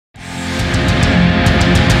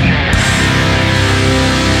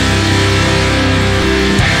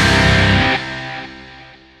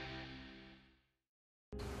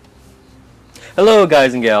Hello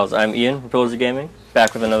guys and gals, I'm Ian from Pillars of Gaming,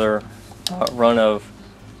 back with another run of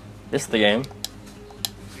the game.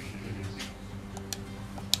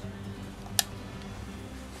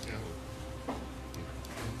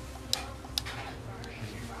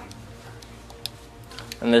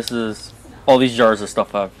 And this is all these jars of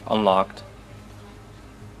stuff I've unlocked.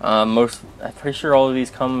 I'm pretty sure all of these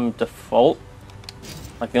come default.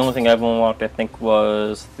 Like the only thing I've unlocked I think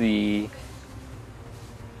was the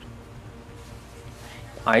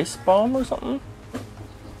ice bomb or something.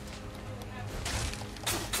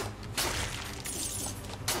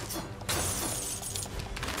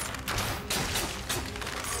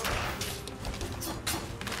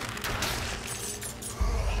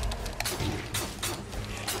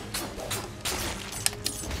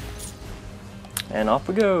 And off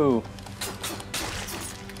we go.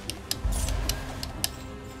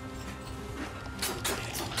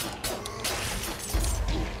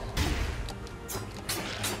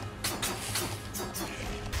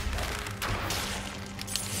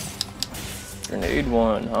 Grenade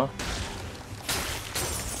one, huh?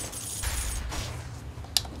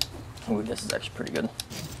 Ooh, this is actually pretty good.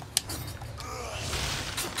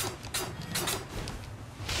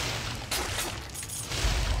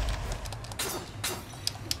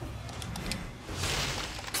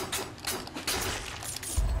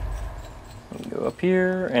 Go up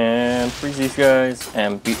here and freeze these guys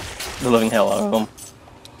and beat the living hell out of them.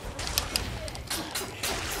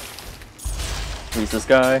 Freeze this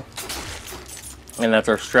guy. And that's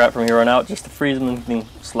our strat from here on out, just to freeze them and then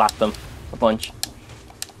slap them a bunch.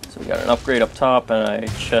 So we got an upgrade up top and a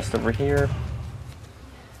chest over here.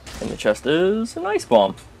 And the chest is an ice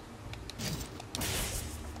bomb.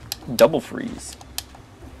 Double freeze.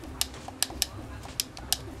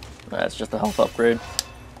 That's just a health upgrade.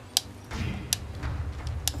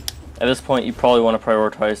 At this point, you probably want to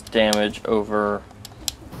prioritize damage over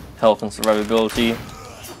health and survivability,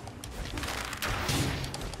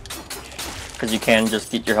 because you can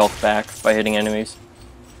just get your health back by hitting enemies.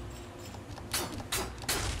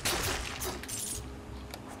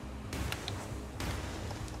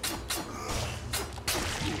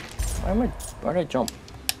 Why did I jump?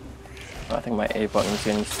 I think my A button is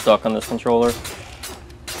getting stuck on this controller.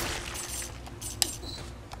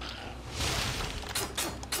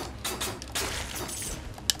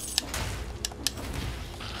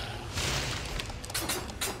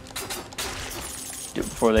 Do it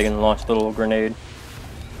before they can launch the little grenade.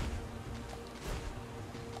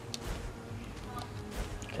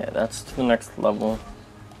 Okay, that's to the next level.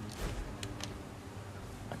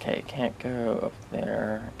 Okay, can't go up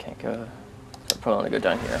there. Can't go. So I probably want to go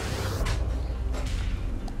down here.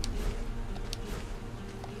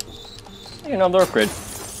 Hey, another upgrade.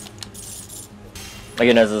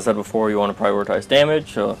 Again, as I said before, you want to prioritize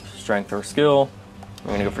damage, so strength or skill. I'm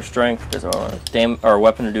going to go for strength because I want our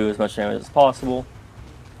weapon to do as much damage as possible.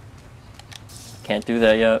 Can't do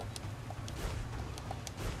that yet.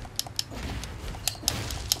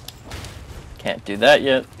 Can't do that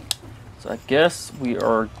yet. So I guess we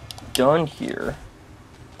are done here.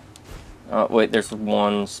 Wait, there's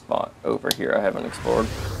one spot over here I haven't explored.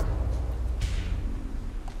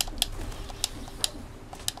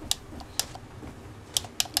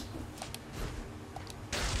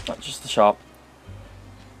 Not just the shop.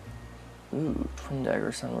 Ooh, twin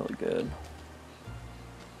daggers sound really good.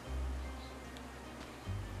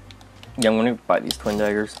 Yeah, I'm gonna buy these twin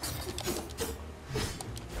daggers.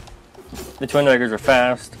 The twin daggers are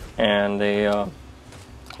fast, and they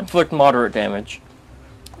inflict moderate damage.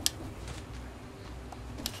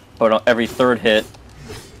 But every third hit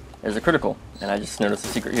is a critical, and I just noticed a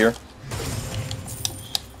secret here.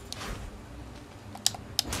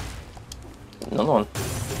 Another one.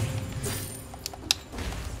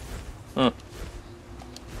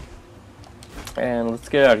 And let's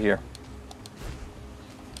get out of here.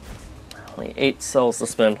 Only 8 cells to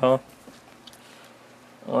spend, huh?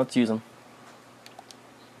 Well, let's use them.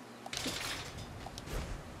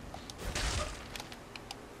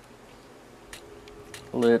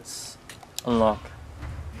 Let's unlock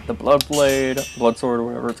the blood blade, blood sword, or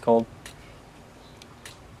whatever it's called.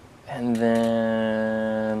 And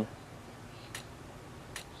then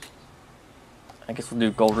I guess we'll do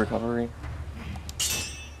gold recovery.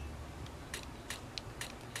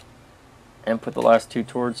 And put the last 2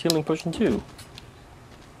 towards healing potion 2.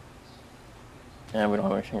 And we don't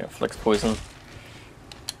have anything that afflicts poison.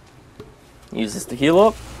 Use this to heal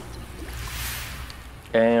up.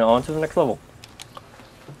 And on to the next level.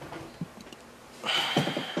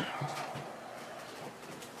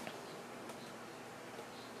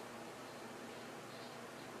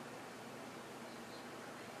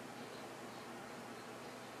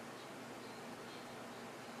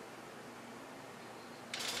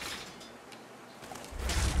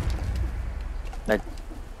 I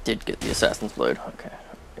did get the Assassin's Blade. Okay.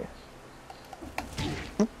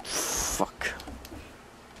 Oop, fuck.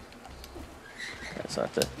 Okay, so I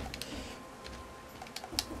have to...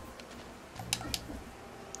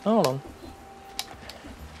 Hold on.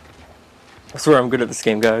 I swear I'm good at this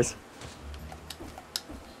game, guys.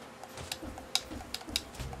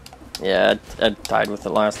 Yeah, I died with it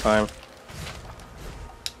last time.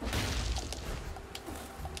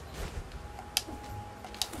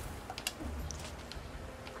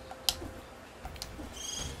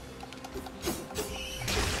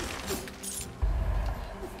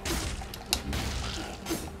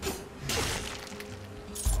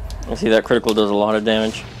 I see that critical does a lot of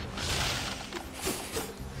damage.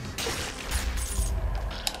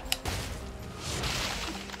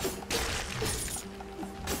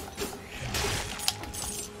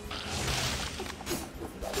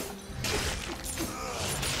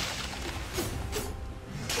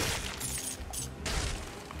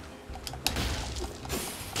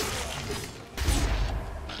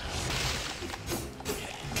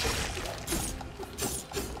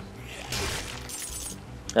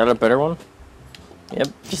 Is that a better one? Yep,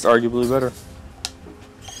 just arguably better.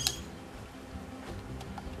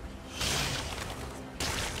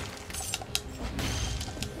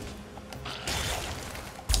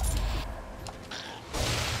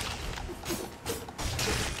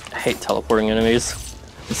 I hate teleporting enemies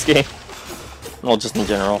in this game. Well, just in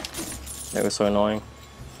general. It was so annoying.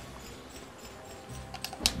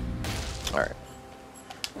 Alright.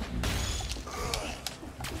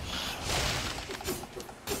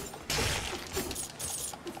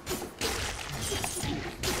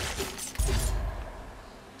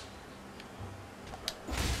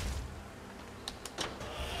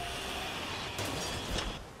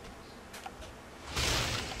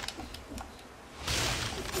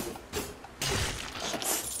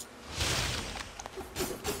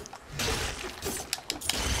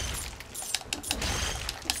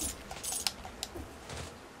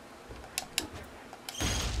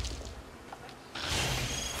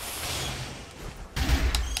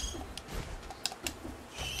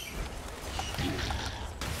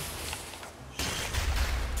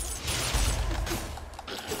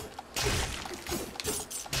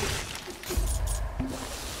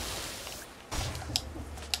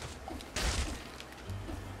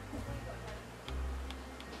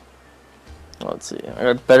 Let's see. I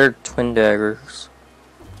got better twin daggers.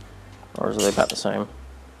 Or are they about the same?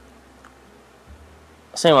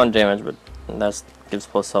 Same on damage, but that gives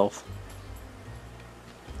plus health.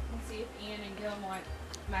 Let's see if Ian and Gil want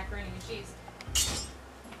macaroni and cheese.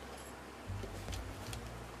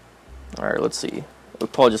 Alright, let's see. We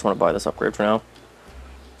probably just want to buy this upgrade for now.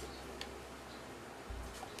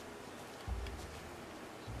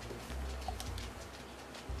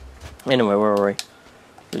 Anyway, where were we?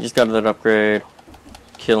 We just got that upgrade.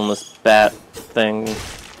 Killing this bat thing.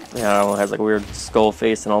 Yeah, I don't know, it has like a weird skull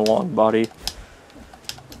face and a long body.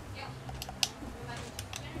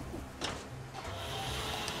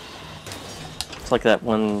 It's like that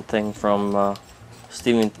one thing from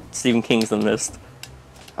Stephen King's The Mist.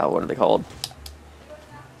 What are they called?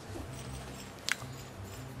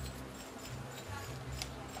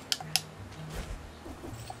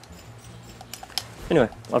 Anyway,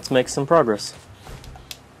 let's make some progress.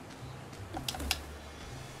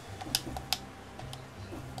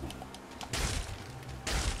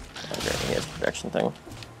 Okay, he has a protection thing.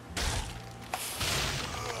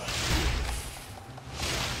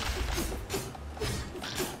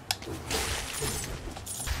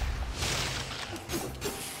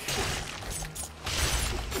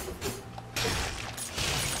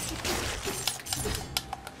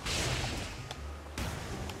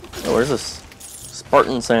 Oh, where's this?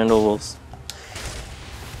 Spartan sandals.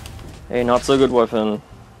 Hey, not so good weapon.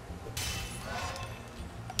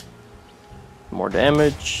 More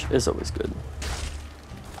damage is always good.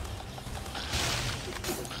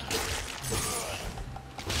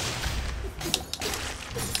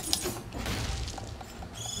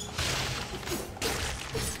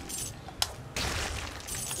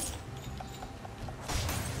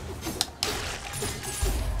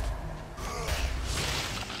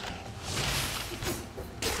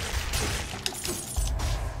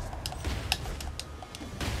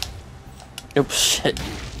 Oops, shit.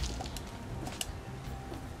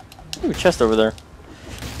 Ooh, chest over there.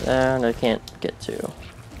 And I can't get to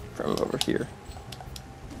from over here.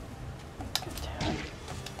 Damn.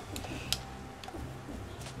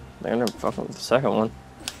 They're gonna fucking with the second one.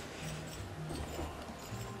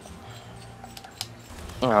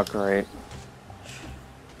 Oh, great.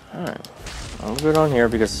 Alright. I'm good on here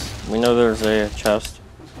because we know there's a chest.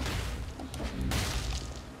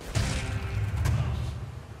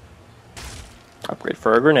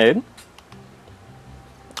 prefer a grenade.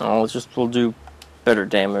 Oh, we'll do better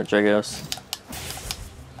damage, I guess.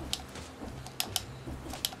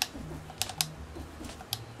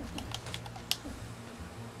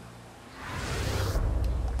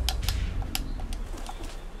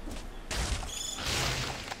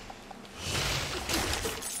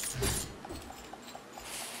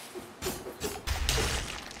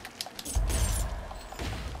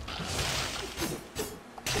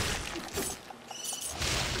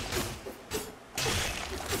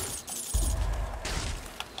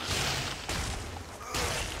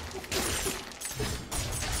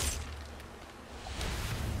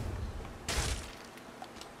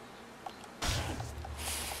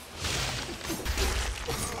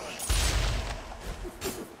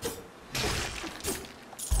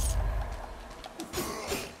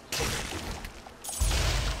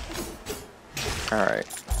 Alright.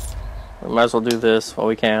 We might as well do this while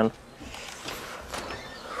we can.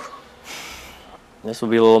 This will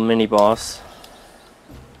be a little mini boss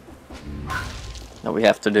that we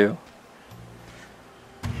have to do.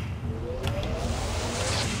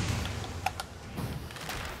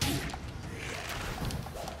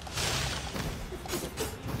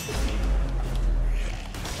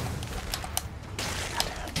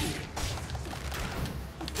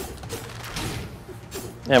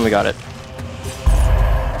 And we got it.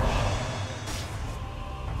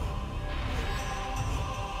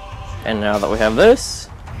 And now that we have this,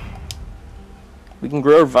 we can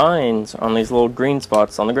grow vines on these little green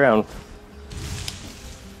spots on the ground.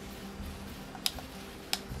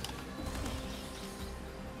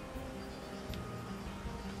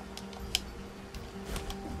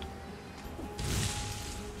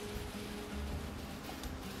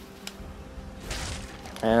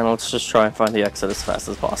 And let's just try and find the exit as fast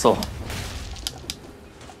as possible,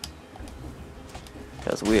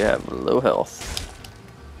 because we have low health.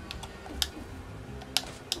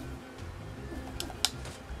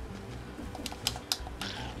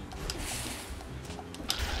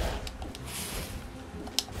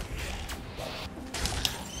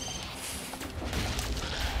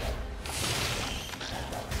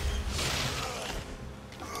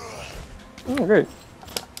 Oh, great.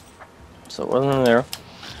 So it wasn't in there.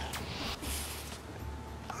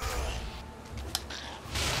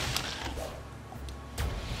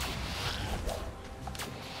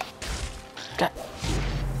 God.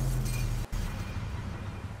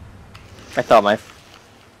 I thought my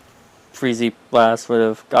Freezy Blast would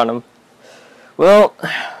have got him. Well,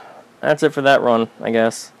 that's it for that run, I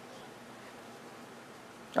guess.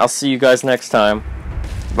 I'll see you guys next time.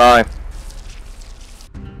 Bye.